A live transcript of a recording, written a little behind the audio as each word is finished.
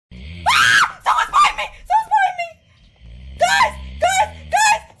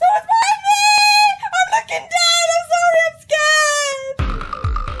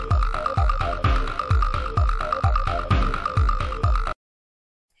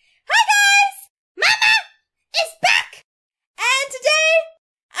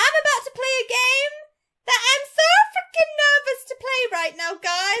now,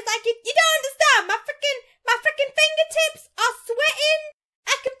 guys. Like, you don't understand. My freaking fingertips are sweating.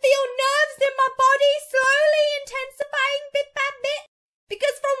 I can feel nerves in my body slowly intensifying bit by bit.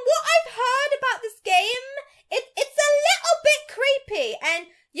 Because from what I've heard about this game, it's a little bit creepy.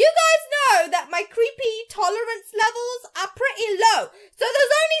 And you guys know that my creepy tolerance levels are pretty low. So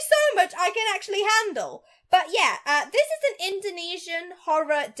there's only so much I can actually handle. But yeah, this is an Indonesian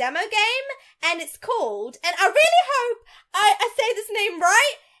horror demo game, and it's called, and I really hope I say this name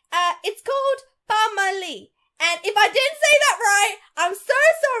right, it's called Pamali. And if I didn't say that right, I'm so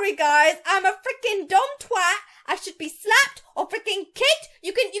sorry, guys. I'm a freaking dumb twat. I should be slapped or freaking kicked.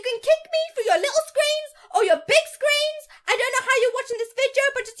 You can kick me for your little screens or your big screens. I don't know how you're watching this video,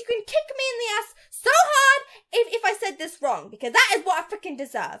 but just you can kick me in the ass so hard if I said this wrong, because that is what I freaking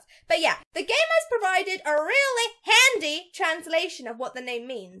deserve. But yeah, the game has provided a really handy translation of what the name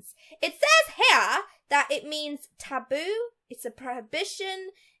means. It says here that it means taboo, it's a prohibition,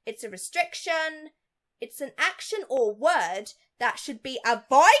 it's a restriction, it's an action or word that should be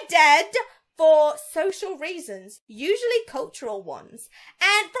avoided for social reasons, usually cultural ones.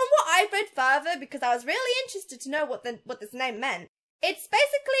 And from what I've read further, because I was really interested to know what this name meant, it's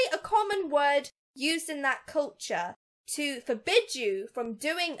basically a common word used in that culture to forbid you from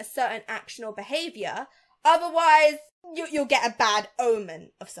doing a certain action or behavior. Otherwise, you'll get a bad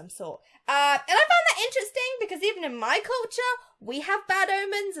omen of some sort. And I found that interesting because even in my culture, we have bad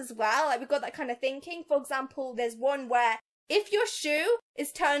omens as well. Like, we've got that kind of thinking. For example, there's one where if your shoe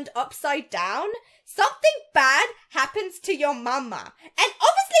is turned upside down, something bad happens to your mama. And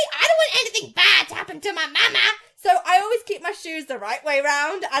obviously, I don't want anything bad to happen to my mama. So I always keep my shoes the right way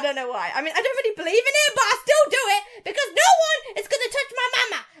round. I don't know why. I mean, I don't really believe in it, but I still do it because no one is going to touch my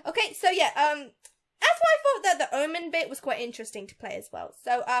mama. Okay, so yeah, that's why I thought that the omen bit was quite interesting to play as well.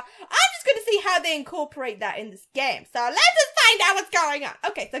 So, I'm just going to see how they incorporate that in this game. So, let's just find out what's going on.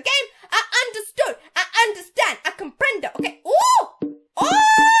 Okay, so game, I understood. I understand. I comprendo. Okay, ooh! Oh,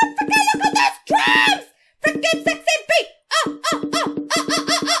 freaking look at those drums! Freaking sexy beat!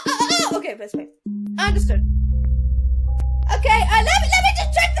 Okay, let's wait. I understood. Okay, let me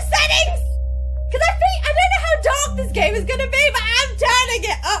just check the settings! Because I don't know how dark this game is going to be, but I'm turning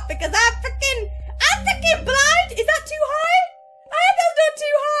it up because I'm freaking blind. Is that too high? I hope that's not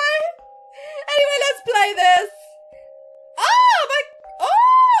too high. Anyway, let's play this.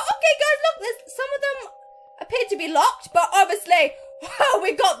 Okay, guys, look, some of them appear to be locked, but obviously, well,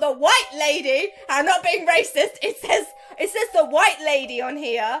 we got the white lady. I'm not being racist. It says the white lady on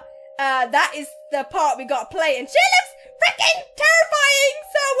here. That is the part we got to play, and she looks freaking terrifying.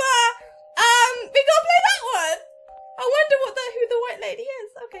 So, we gotta play that one. I wonder who the white lady is.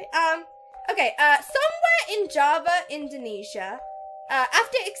 Okay, somewhere in Java, Indonesia,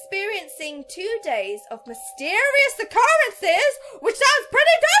 after experiencing 2 days of mysterious occurrences, which sounds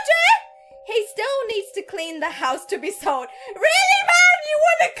pretty dodgy, he still needs to clean the house to be sold. Really, man? You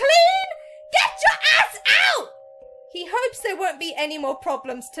want to clean? Get your ass out! He hopes there won't be any more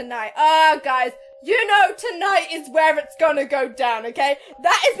problems tonight. Guys, you know tonight is where it's gonna go down, okay?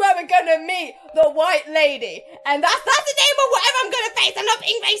 That is where we're gonna meet the white lady. And that's the name of whatever I'm gonna face. I'm not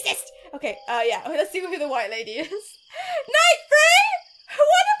being racist. Okay, yeah, let's see who the white lady is. Night 3?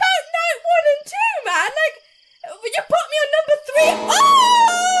 What about night 1 and 2, man? Like, you put me on number 3.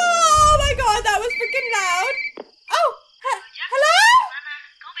 Oh my god, that was freaking loud. Oh, hello?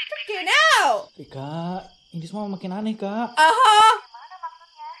 Freaking out. Kak, ini semua makin aneh, Kak. Gimana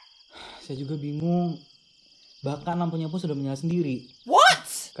maksudnya? Saya juga bingung. Bahkan lampunya pun sudah menyala sendiri. What?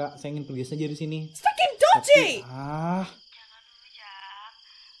 Kak, saya ingin pergi saja di sini. It's freaking dodgy. Jangan dulu, Jak.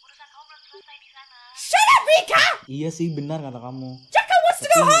 Urusan kamu belum selesai di sana. Shut up, Rika! Iya sih, benar kata kamu. Jaka wants to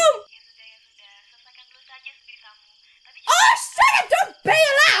go home! Ya sudah. Selesaikan dulu saja sendiri kamu. Tapi Oh, shut up! Don't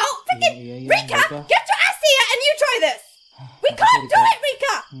bail out! Freaking Iya, Rika, baiklah. get your ass here and you try this! We can't do it,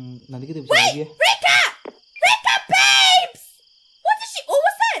 Rika! Nanti kita bisa Wait, lagi ya. Rika! Rika, babes! What did she... Oh,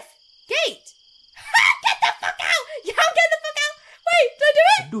 what's this? Gate. Get the fuck out! Yo, get the fuck out! Wait, do I do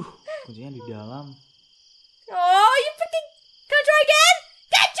it? Aduh, kuncinya di dalam. Oh, you freaking... Can I try again?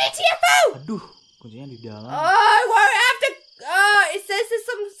 Get GTFO! Aduh, kuncinya di dalam. Oh, well, I have to... Oh, it says there's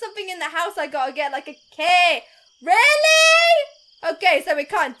something in the house I gotta get, like a key. Really? Okay, so we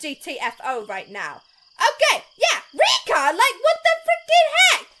can't GTFO right now. Okay, yeah, Rika, like, what the freaking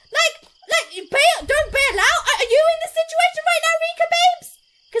heck? Like, you don't bail out? Are you in this situation right now, Rika, babes?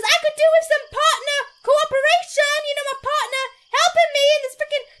 Because I could do with some partner cooperation, you know, my partner helping me in this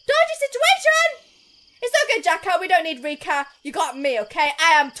freaking dodgy situation. It's okay, Jaka, we don't need Rika. You got me, okay?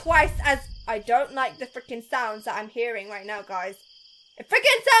 I am twice as... I don't like the freaking sounds that I'm hearing right now, guys. It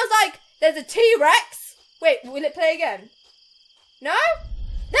freaking sounds like there's a T-Rex. Wait, will it play again? No?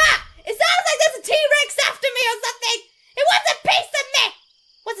 Nah! It sounds like there's a T-Rex after me or something! It wants a piece of me!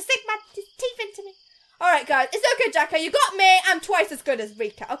 Wants to sink his teeth into me. Alright, guys. It's okay, Jaka. You got me. I'm twice as good as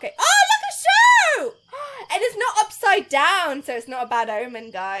Rika. Okay. Oh, look, a shoe! And it's not upside down, so it's not a bad omen,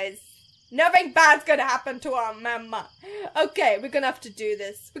 guys. Nothing bad's gonna happen to our mama. Okay, we're gonna have to do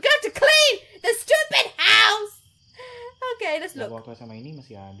this. We're gonna have to clean the stupid house! Okay, let's look. Waktu SMA ini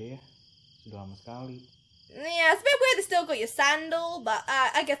masih ada ya. Sudah lama sekali. Yeah, it's a bit weird they still got your sandal, but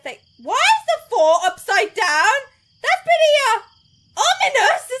I guess they... Why is the 4 upside down? That's pretty,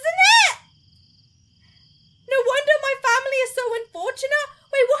 ominous, isn't it? No wonder my family is so unfortunate.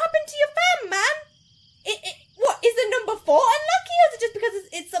 Wait, what happened to your fam, man? What, is the number 4 unlucky, or is it just because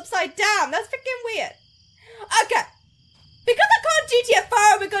it's upside down? That's freaking weird. Okay. Because I can't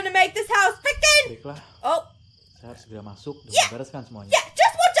GTFO, we're gonna make this house freaking... Baiklah. Oh. Saya harus segera masuk dan membereskan semuanya. Yeah,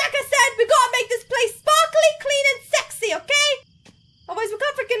 just what Jaka said. We gotta make this place sparkly, clean, and sexy, okay? Otherwise, we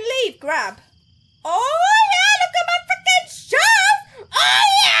can't freaking leave. Grab. Oh, yeah, look at my freaking shoes. Oh,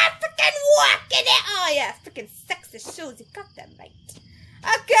 yeah, freaking working it. Oh, yeah, freaking sexy shoes. You got them, mate.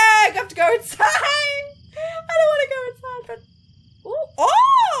 Okay, I have to go inside. I don't want to go inside, but... Ooh,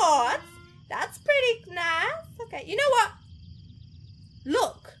 oh, that's pretty nice. Okay, you know what?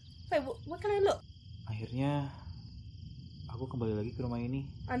 Look. Wait, what can I look? Akhirnya aku kembali lagi ke rumah ini.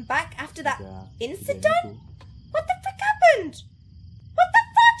 I'm back after that Tidak, incident? What the frick happened? What the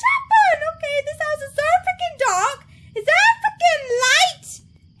fuck happened? Okay, this house is so freaking dark. Is there a freaking light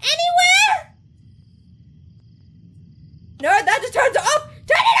anywhere? No, that just turns it off.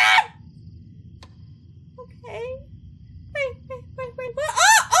 Turn it on! Okay. Wait.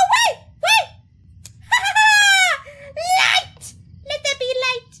 Oh, wait! Light! Let there be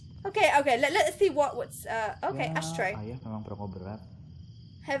light. Okay, let's see what's, okay, Ya, ashtray. Ayah memang perokok berat.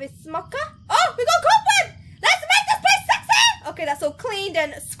 Heavy smoker. Oh, we got cobweb! Let's make this place sexy! Okay, that's all cleaned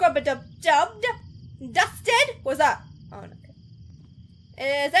and scrub-a-dub-dubbed. Dusted. What's that? Oh, no. Okay.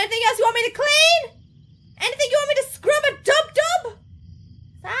 Is there anything else you want me to clean? Anything you want me to scrub-a-dub-dub?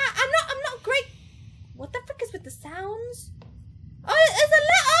 I'm not great. What the frick is with the sounds? Oh, there's a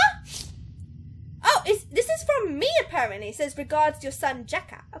letter! Oh, this is from me, apparently. It says, regards your son,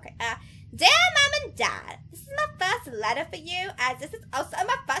 Jaka. Okay, dear Mum and Dad, this is my first letter for you, as this is also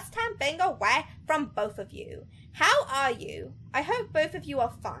my first time being away from both of you. How are you? I hope both of you are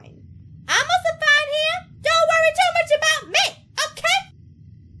fine. I'm also fine here. Don't worry too much about me, okay?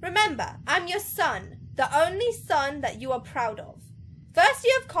 Remember, I'm your son, the only son that you are proud of. First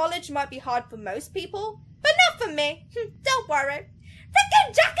year of college might be hard for most people, but not for me. Don't worry.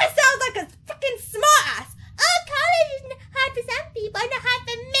 Frickin' Jaka sounds like a frickin' smartass. Oh, college is hard for some people, not hard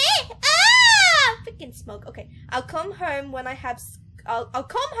for me. Ah, frickin' smoke. Okay, I'll come home when I have. I'll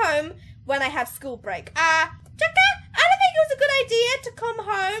come home when I have school break. Jaka, I don't think it was a good idea to come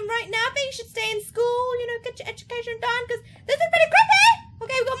home right now. I think you should stay in school. You know, get your education done, because this is pretty creepy.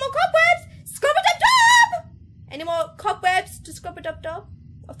 Okay, we got more cobwebs. Scrub-a-dub-dub. Any more cobwebs to scrub-a-dub-dub?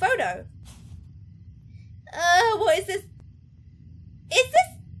 A photo. What is this? Is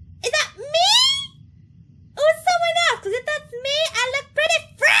that me? Or someone else? Because if that's me, I look pretty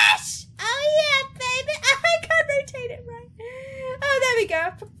fresh. Oh yeah, baby. I can't rotate it right. Oh, there we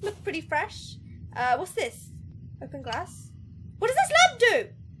go. Look pretty fresh. What's this? Open glass. What does this lamp do?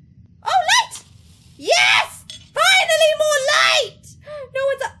 Oh, light! Yes! Finally more light! No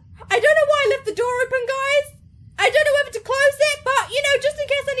one's up. I don't know why I left the door open, guys. I don't know whether to close it, but, you know, just in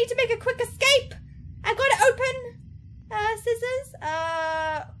case I need to make a quick escape, I got it open. Scissors.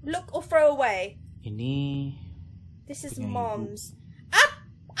 Look or throw away. Ini. This is punya Mom's. I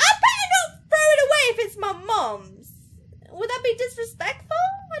better not throw it away if it's my mom's. Would that be disrespectful?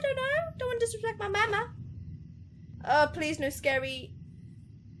 I don't know. Don't want to disrespect my mama. Please no scary.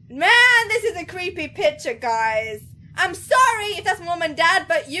 Man, this is a creepy picture, guys. I'm sorry if that's Mom and Dad,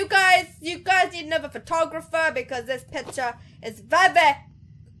 but you guys need another photographer because this picture is very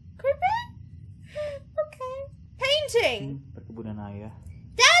creepy. Okay. Painting. Perkebunan ayah.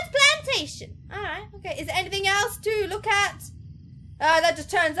 Dad's plantation. Alright, okay. Is there anything else to look at? That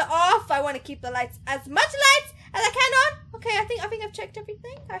just turns it off. I want to keep the lights, as much lights as I can on. Okay, I think I've checked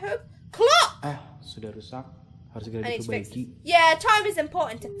everything. I hope. Clock! Sudah rusak. Harus segera I need to fix diperbaiki. it. Yeah, time is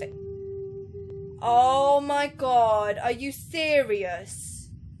important to fix. Oh my god, are you serious?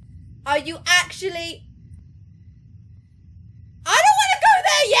 Are you actually... I don't want to go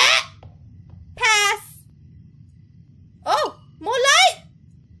there yet! Pass. Oh, more light!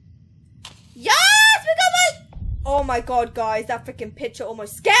 Yes, we got light! Oh my god, guys, that freaking picture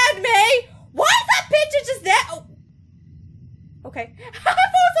almost scared me! Why is that picture just there? Oh. Okay, I thought I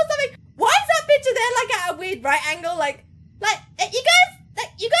saw something. Why is that picture there, like, at a weird right angle? Like, You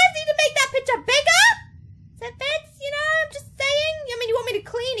guys need to make that picture bigger. So it fits, you know, I'm just saying. I mean, you want me to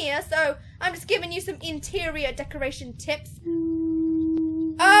clean here, so I'm just giving you some interior decoration tips.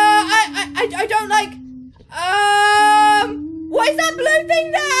 I don't like, what is that blue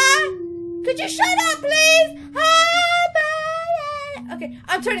thing there? Could you shut up, please? Okay,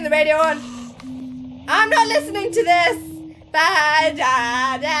 I'm turning the radio on. I'm not listening to this.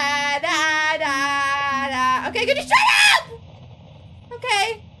 Okay, could you shut up?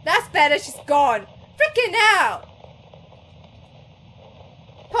 Okay, that's better. She's gone. Freaking out.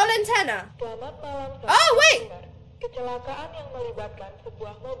 Pull antenna. Selamat malam. Oh, wait. Kecelakaan yang melibatkan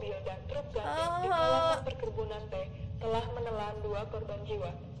sebuah mobil dan truk gandeng di kawasan perkebunan teh telah menelan 2 korban jiwa.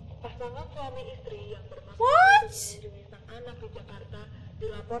 Pasangan suami istri yang bermaksud mengunjungi sang anak di Jakarta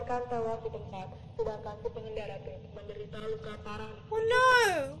dilaporkan tewas di tempat, sedangkan si pengendara truk menderita luka parah. Oh no.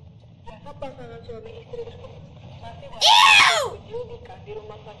 Jasad pasangan suami istri tersebut masih penyelidikan di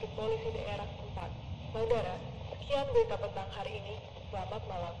rumah sakit polisi daerah setempat. Saudara, sekian berita petang hari ini. Selamat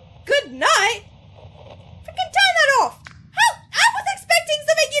malam. Good night. Freaking turn that off. I was expecting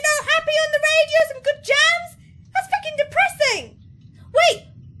something, you know, happy on the radio, some good jams. That's freaking depressing. Wait,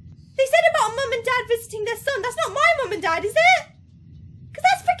 they said about mum and dad visiting their son. That's not my mum and dad, is it? Because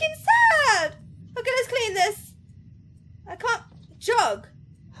that's freaking sad. Okay, let's clean this. I can't jog.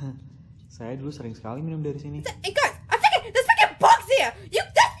 Saya dulu sering sekali minum dari sini. Hey guys, there's freaking bugs here. You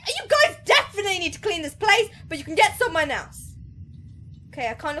guys definitely need to clean this place, but you can get someone else. Okay,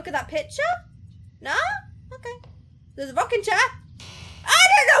 I can't look at that picture. No? Okay. There's a rocking chair. I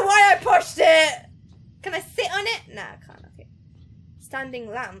don't know why I pushed it. Can I sit on it? Nah, I can't. Okay. Standing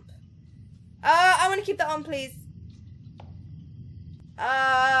lamp. I want to keep that on, please.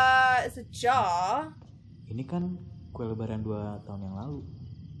 It's a jar. Ini kan kue lebaran 2 tahun yang lalu.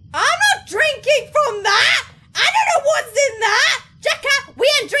 I'm not drinking from that. I don't know what's in that. Jaka, we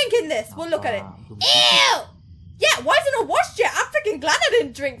ain't drinking this. We'll look at it. Ew. Yeah, why is it not washed yet? I'm freaking glad I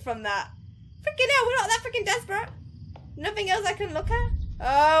didn't drink from that. Freaking hell, we're not that freaking desperate. Nothing else I can look at?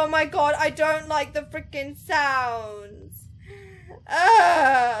 Oh my god, I don't like the freaking sounds.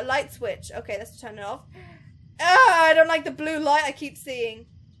 Light switch. Okay, let's turn it off. I don't like the blue light I keep seeing.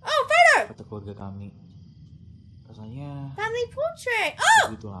 Oh, photo! Kata keluarga kami. Rasanya Family portrait. Oh!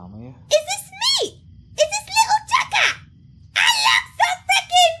 begitu lama ya. Is this me? Is this little Jaka? I look so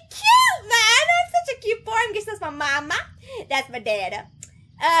freaking cute, man. I'm such a cute boy. I guess that's my mama. That's my dad.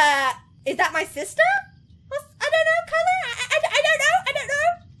 Is that my sister? I don't know, color. I don't know.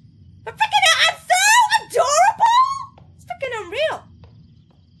 But freaking I'm so adorable. It's freaking unreal.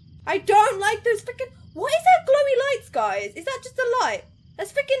 I don't like those freaking. What is that glowy lights, guys? Is that just a light?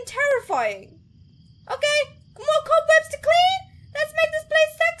 That's freaking terrifying. Okay, more cobwebs to clean. Let's make this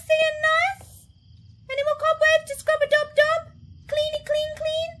place sexy and nice. Any more cobwebs? Just scrub a dub. Cleany, clean.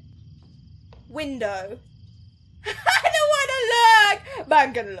 Window. I don't want to look, but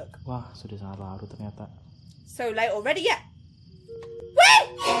I'm gonna look. Wah, sudah sangat larut ternyata. So late already, yeah. Wait!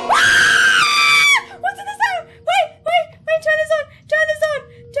 Ah! What's in the sound? Wait!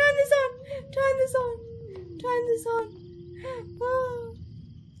 Turn this on. Oh.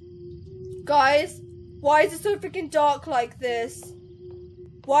 Guys, why is it so freaking dark like this?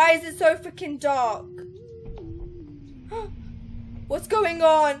 Why is it so freaking dark? What's going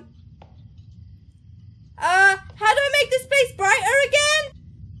on? How do I make this place brighter again?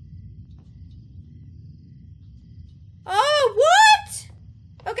 Oh, what?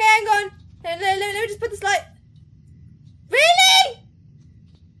 Okay, hang on. Let me just put this light. Really?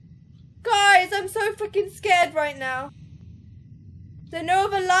 Guys, I'm so freaking scared right now. The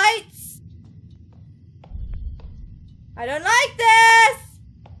Nova lights. I don't like this.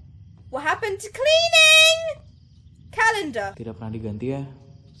 What happened to cleaning? Calendar. Tidak pernah diganti ya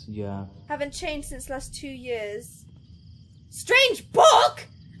sejak. Haven't changed since last 2 years. Strange book?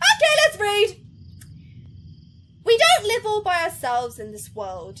 Okay, let's read. We don't live all by ourselves in this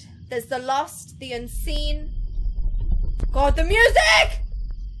world. There's the lost, the unseen. God, the music!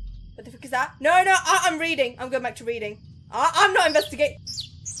 What the fuck is that? No, I'm reading. I'm going back to reading. I'm not investigating.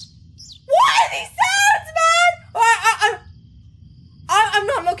 What are these sounds, man? I'm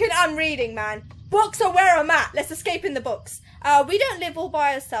not looking, I'm reading, man. Books are where I'm at. Let's escape in the books. We don't live all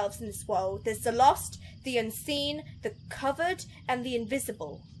by ourselves in this world. There's the lost, the unseen, the covered, and the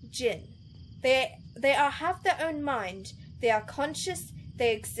invisible. Jinn. They have their own mind. They are conscious.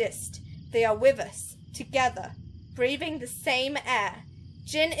 They exist. They are with us, together, breathing the same air.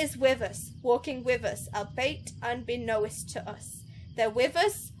 Jinn is with us, walking with us, albeit unbeknownst to us. They're with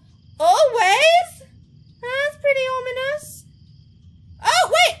us always. That's pretty ominous. Oh,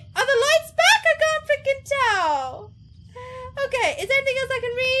 wait! Are the lights back? I can't freaking tell. Okay, is there anything else I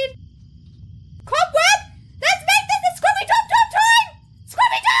can read? Cobweb? Let's make this a Scrubby Dub Dub time!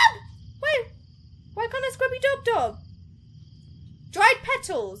 Scrubby Dub! Wait, why can't I Scrubby Dub Dub? Dried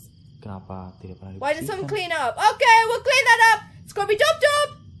petals. Kenapa tidak pernah Why did someone dibersihkan? clean up? Okay, we'll clean that up. Scrubby Dub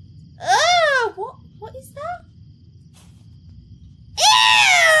Dub. What is that?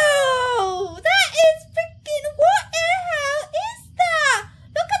 Ew! That is freaking, what the hell is that?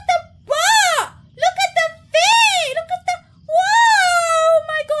 Look at the bar! Look at the thing! Look at the, whoa!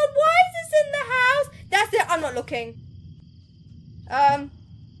 My God, why is this in the house? That's it, I'm not looking.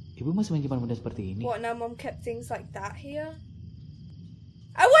 Ibu masih menyimpan benda seperti ini. What, now Mom kept things like that here?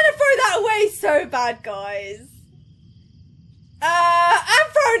 I want to throw that away so bad, guys. I'm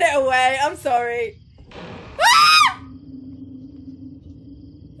throwing it away. I'm sorry. Ah!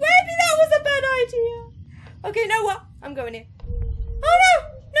 Maybe that was a bad idea. Okay, you know what? I'm going in. Oh no!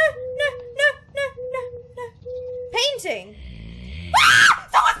 No! No! No! No! No! No! Painting. Ah!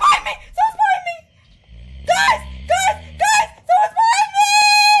 Someone's behind me! Someone's behind me! Guys! Guys! Guys! Someone's behind me!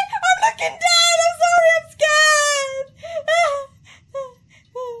 I'm looking down. I'm sorry. I'm scared.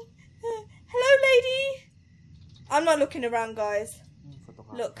 Hello, lady. I'm not looking around, guys. Foto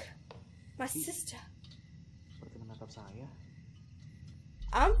kakak Look, my sister. seperti menatap saya.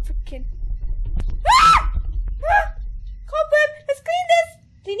 I'm freaking. Ah! Ah! Cobweb. Let's clean this.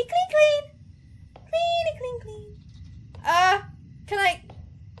 Cleany, clean, clean. Cleany, clean, clean.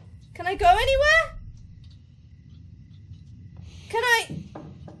 Can I go anywhere? Can I?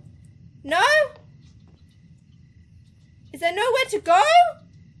 No? Is there nowhere to go?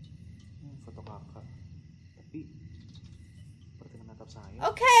 Foto kakak. Tapi seperti menatap saya.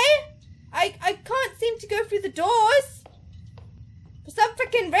 Okay. I can't seem to go through the doors. For some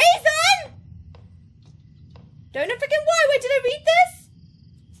freaking reason. Don't know freaking why. Wait, did I read this?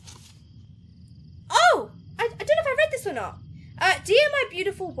 Oh, I don't know if I read this or not. Dear my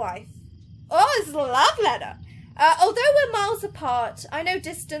beautiful wife. Oh, this is a love letter. Although we're miles apart, I know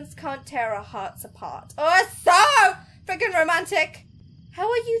distance can't tear our hearts apart. Oh, it's so freaking romantic. How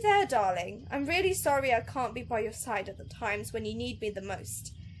are you there, darling? I'm really sorry I can't be by your side at the times when you need me the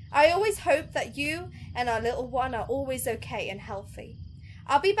most. I always hope that you and our little one are always okay and healthy.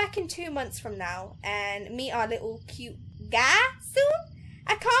 I'll be back in 2 months from now and meet our little cute guy soon.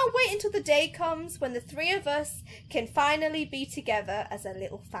 I can't wait until the day comes when the three of us can finally be together as a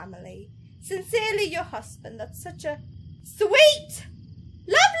little family. Sincerely, your husband. That's such a sweet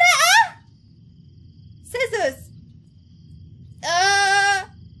love letter. Scissors.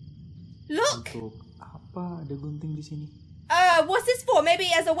 Look. Untuk apa ada gunting di sini? What's this for?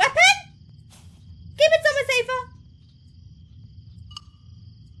 Maybe as a weapon? Keep it somewhere safer.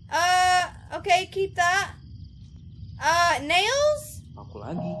 Okay, keep that. Nails? Paku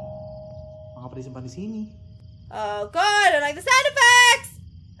lagi. Mengapa disimpan di sini? Oh God, I don't like the sound effects.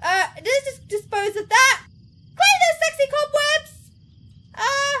 Let's just dispose of that. Clean those sexy cobwebs.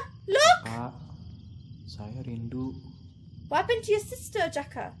 Look. Kak, saya rindu. What happened to your sister,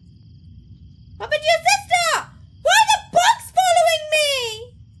 Jaka? What happened to your sister? Why are the bugs following me?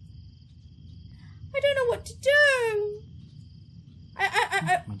 I don't know what to do.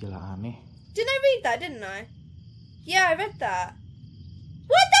 Majalah aneh. Didn't I read that, didn't I? Yeah, I read that.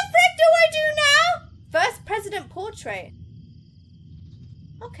 What the frick do I do now? First president portrait.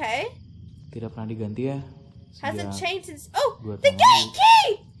 Okay. Tidak pernah diganti ya. Hasn't Sejak changed since... Oh, 2 the tahun gate lalu. key!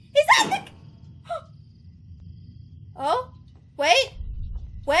 Is that the... Oh, wait.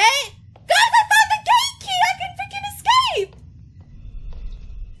 Wait. Guys, I found the gate key! I can freaking escape!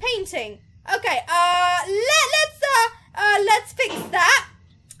 Painting. Okay, let's fix that.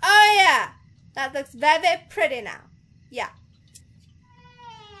 Oh, yeah. That looks very, very pretty now. Yeah.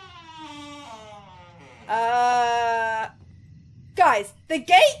 Guys, the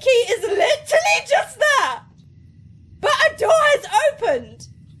gate key is literally just there. But a door has opened.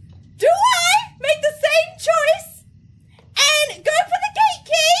 Do I make the same choice and go for the gate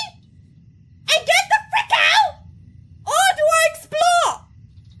key and get the frick out? Or do I explore?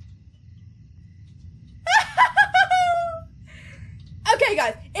 Okay,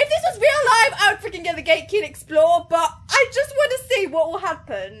 guys, if this was real life, I would freaking get the gate key and explore, but I just want to see what will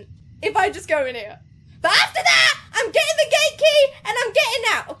happen if I just go in here. But after that, I'm getting the gate key and I'm getting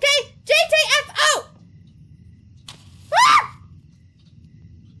out, okay? JTFO! Ah!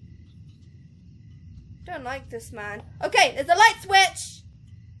 Don't like this, man. Okay, there's a light switch.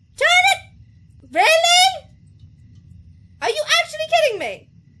 Turn it! Really? Are you actually kidding me?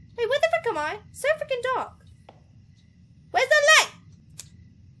 Wait, where the frick am I? So freaking dark. Where's the light?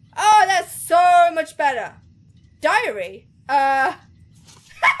 Oh, that's so much better. Diary? I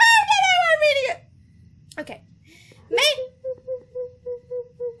don't know, I'm reading it. Okay.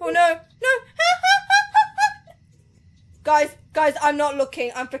 Oh no, no. Guys, I'm not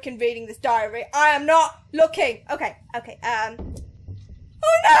looking. I'm freaking reading this diary. I am not looking. Okay. Oh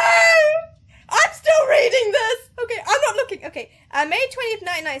no! I'm still reading this. Okay, I'm not looking. Okay, May 20th,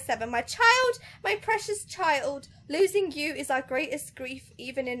 1997. My precious child, losing you is our greatest grief,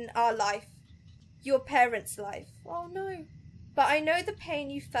 even in our life. Your parents' life. Oh no. But I know the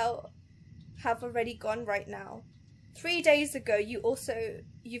pain you felt have already gone right now. 3 days ago, you've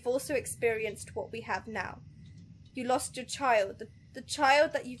also experienced what we have now. You lost your child, the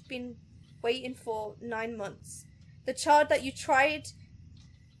child that you've been waiting for 9 months. The child that you tried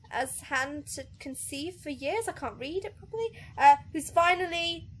as hand to conceive for years. I can't read it properly. Who's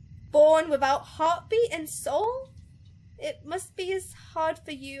finally born without heartbeat and soul. It must be as hard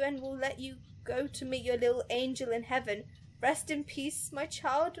for you, and will let you go to meet your little angel in heaven. Rest in peace, my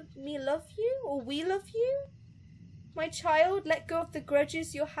child. Me love you, or we love you. My child, let go of the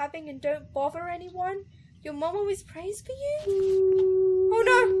grudges you're having and don't bother anyone. Your mom always prays for you. Oh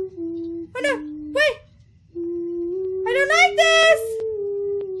no! Oh no! Wait! I don't like this!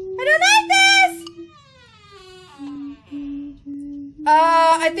 I don't like this!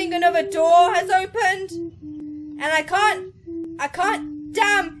 I think another door has opened. And I can't,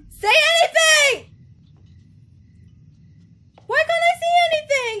 damn, say anything! Why can't I see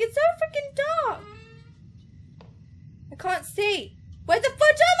anything? It's so freaking dark. I can't see. Where the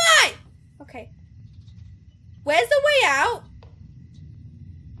fudge am I? Okay. Where's the way out?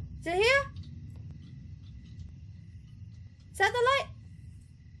 Is it here? Is that the light?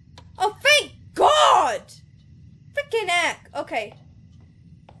 Oh, thank God! Freaking heck. Okay.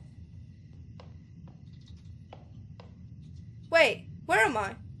 Wait, where am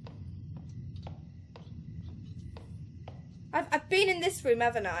I? I've been in this room,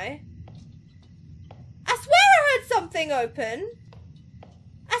 haven't I? I swear I heard something open.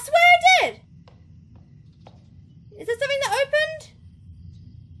 I swear I did. Is there something that opened?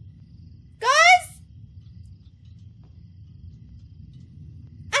 Guys?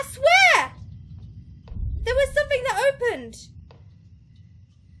 I swear! There was something that opened.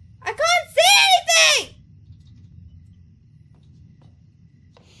 I can't see anything!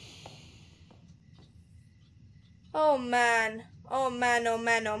 Oh man. Oh man, oh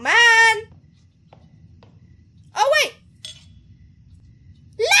man, oh man! Oh wait!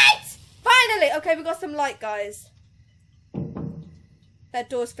 Light! Finally! Okay, we got some light, guys. That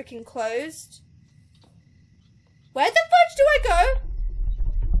door's freaking closed. Where the fudge do I go?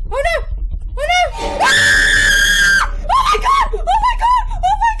 Oh no! Oh no! Ah! Oh my god! Oh my god!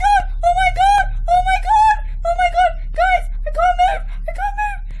 Oh my god! Oh my god! Oh my god! Oh my god! Guys, I can't move! I can't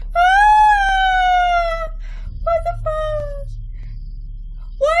move! Ah! What the fudge?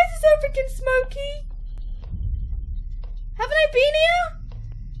 Why is it so freaking smoky? Haven't I been here?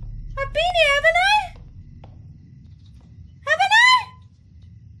 I've been here, haven't I? Haven't I?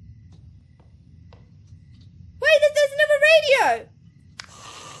 Wait, there's another radio.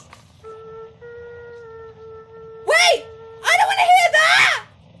 Wait! I don't want to hear that!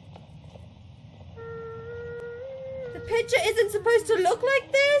 The picture isn't supposed to look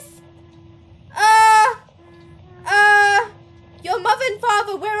like this? Your mother and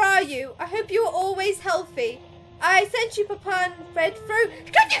father, where are you? I hope you are always healthy. I sent you Papa and read through.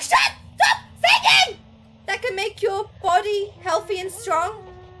 Could you shut up singing? That can make your body healthy and strong.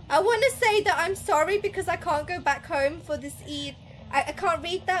 I want to say that I'm sorry because I can't go back home for this Eid. I can't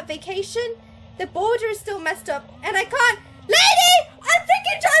read that vacation. The border is still messed up and I can't. Lady, I'm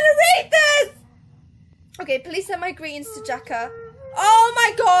freaking trying to read this. Okay, please send my greetings to Jaka. Oh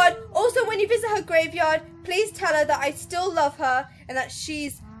my god. Also, when you visit her graveyard, please tell her that I still love her and that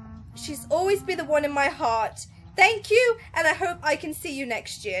she's always been the one in my heart. Thank you, and I hope I can see you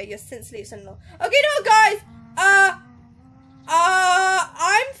next year. Your sincerely son-in-law. Okay, no, guys.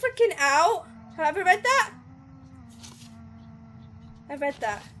 I'm freaking out. Have I read that? I read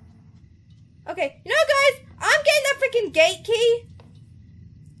that. Okay, you know, guys, I'm getting that freaking gate key,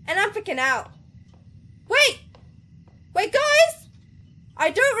 and I'm freaking out. Wait, guys. I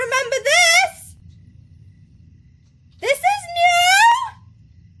don't remember this. This is new.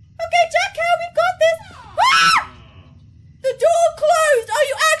 Okay, Jaka, we've got this. Ah! The door closed! Are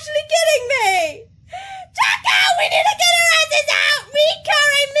you actually kidding me? Jaka, we need to get our asses out! Rika,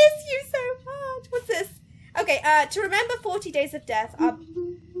 I miss you so much. What's this? Okay, to remember 40 days of death,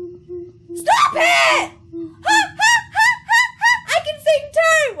 Stop it! I can sing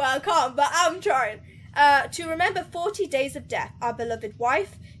too! Well, I can't, but I'm trying. To remember 40 days of death, our beloved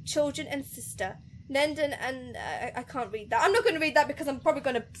wife, children, and sister. Nenden and, I can't read that. I'm not going to read that because I'm probably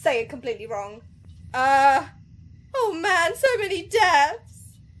going to say it completely wrong. Oh man, so many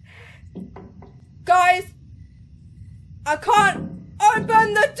deaths. Guys, I can't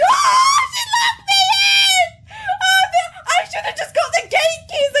open the door! She locked me in! I should have just got the gate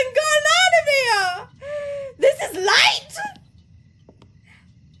keys and gone out of here! This is light!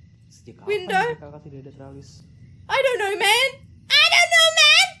 Sejak kapan Window. kakak tidak ada teralis? I don't know, man! I don't know,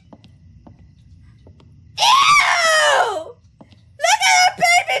 man! Ew! Look at that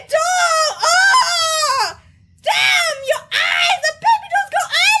baby doll! Oh! Damn, your eyes! The baby doll's got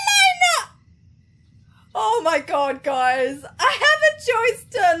eyeliner! Oh my god, guys. I have a choice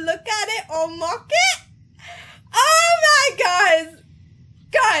to look at it or mock it. Oh my guys.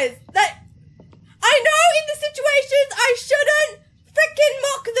 Guys, I know in the situations I shouldn't freaking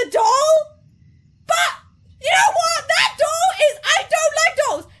mock the doll. But, you know what? That doll is, I don't like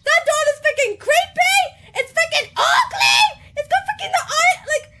dolls. That doll is freaking creepy. It's freaking ugly. It's got freaking the eye,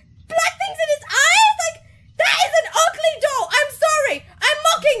 like, black things in its eyes. Like, that is an ugly doll. I'm sorry. I'm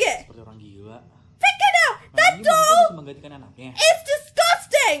mocking it. Seperti orang gila. Freaking hell. That doll is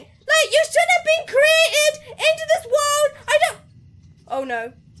disgusting. Like, you shouldn't have been created into this world. I don't. Oh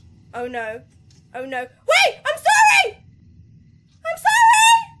no. Oh no. Oh no. Wait, I'm sorry. I'm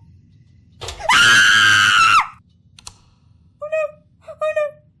sorry. Ah! Oh no. Oh no.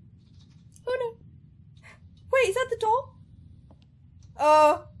 Oh no. Wait, is that the doll?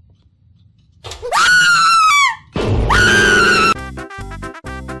 Oh.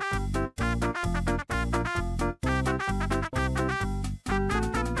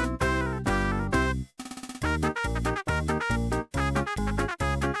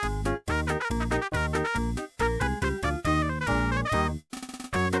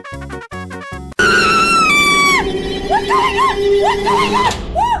 What's going on? What's going on?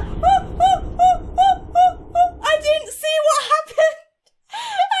 I didn't see what happened.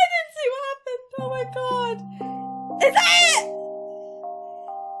 I didn't see what happened. Oh my god. Is that it?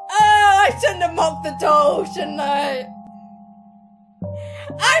 Oh, I shouldn't have mocked the doll, shouldn't I?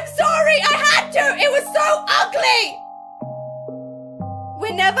 I'm sorry, I had to. It was so ugly.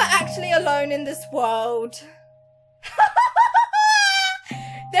 We're never actually alone in this world.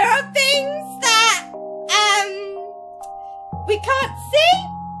 There are things that we can't see,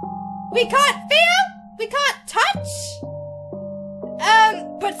 we can't feel, we can't touch,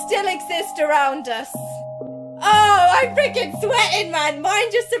 but still exist around us. Oh, I'm freaking sweating, man.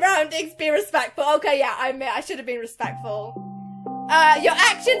 Mind your surroundings, be respectful. Okay, yeah, I admit I should have been respectful. Your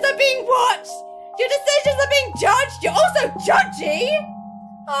actions are being watched, your decisions are being judged, you're also judgy.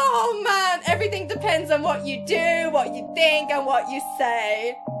 Oh man, everything depends on what you do, what you think, and what you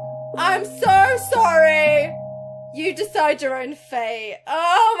say. I'm so sorry. You decide your own fate.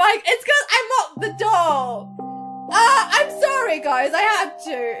 Oh my, it's because I mocked the doll. I'm sorry guys, I had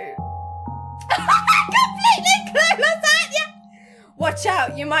to. Completely clueless, aren't you? Watch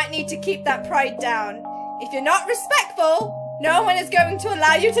out, you might need to keep that pride down. If you're not respectful, no one is going to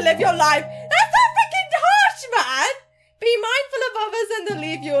allow you to live your life. That's so freaking harsh, man. Be mindful of others and they'll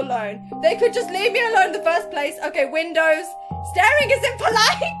leave you alone. They could just leave me alone in the first place. Okay, windows. Staring isn't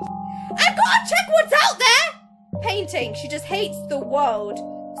polite. I've got to check what's out there. Painting, she just hates the world.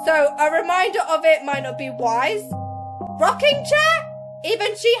 So a reminder of it might not be wise. Rocking chair?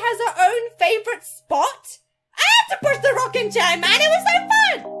 Even she has her own favorite spot. I had to push the rocking chair, man. It was so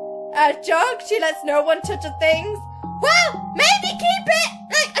fun. A jug, she lets no one touch her things. Well, maybe keep it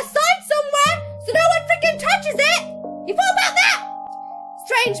like aside somewhere so no one freaking touches it. You thought about that?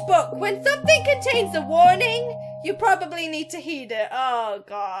 Strange book. When something contains a warning, you probably need to heed it. Oh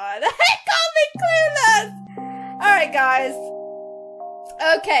god. It got me clueless. Alright guys.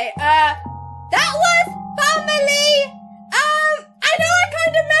 Okay, that was Pamali. I know I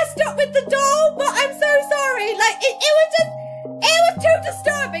kind of messed up with the doll, but I'm so sorry. Like, it was too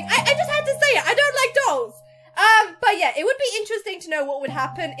disturbing. I just had to say it. I don't like dolls. But yeah, it would be interesting to know what would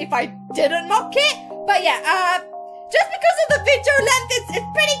happen if I didn't mock it. But yeah, just because of the video length, it's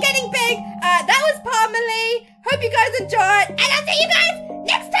pretty getting big. That was Pamali. Hope you guys enjoyed, and I'll see you guys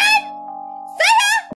next time.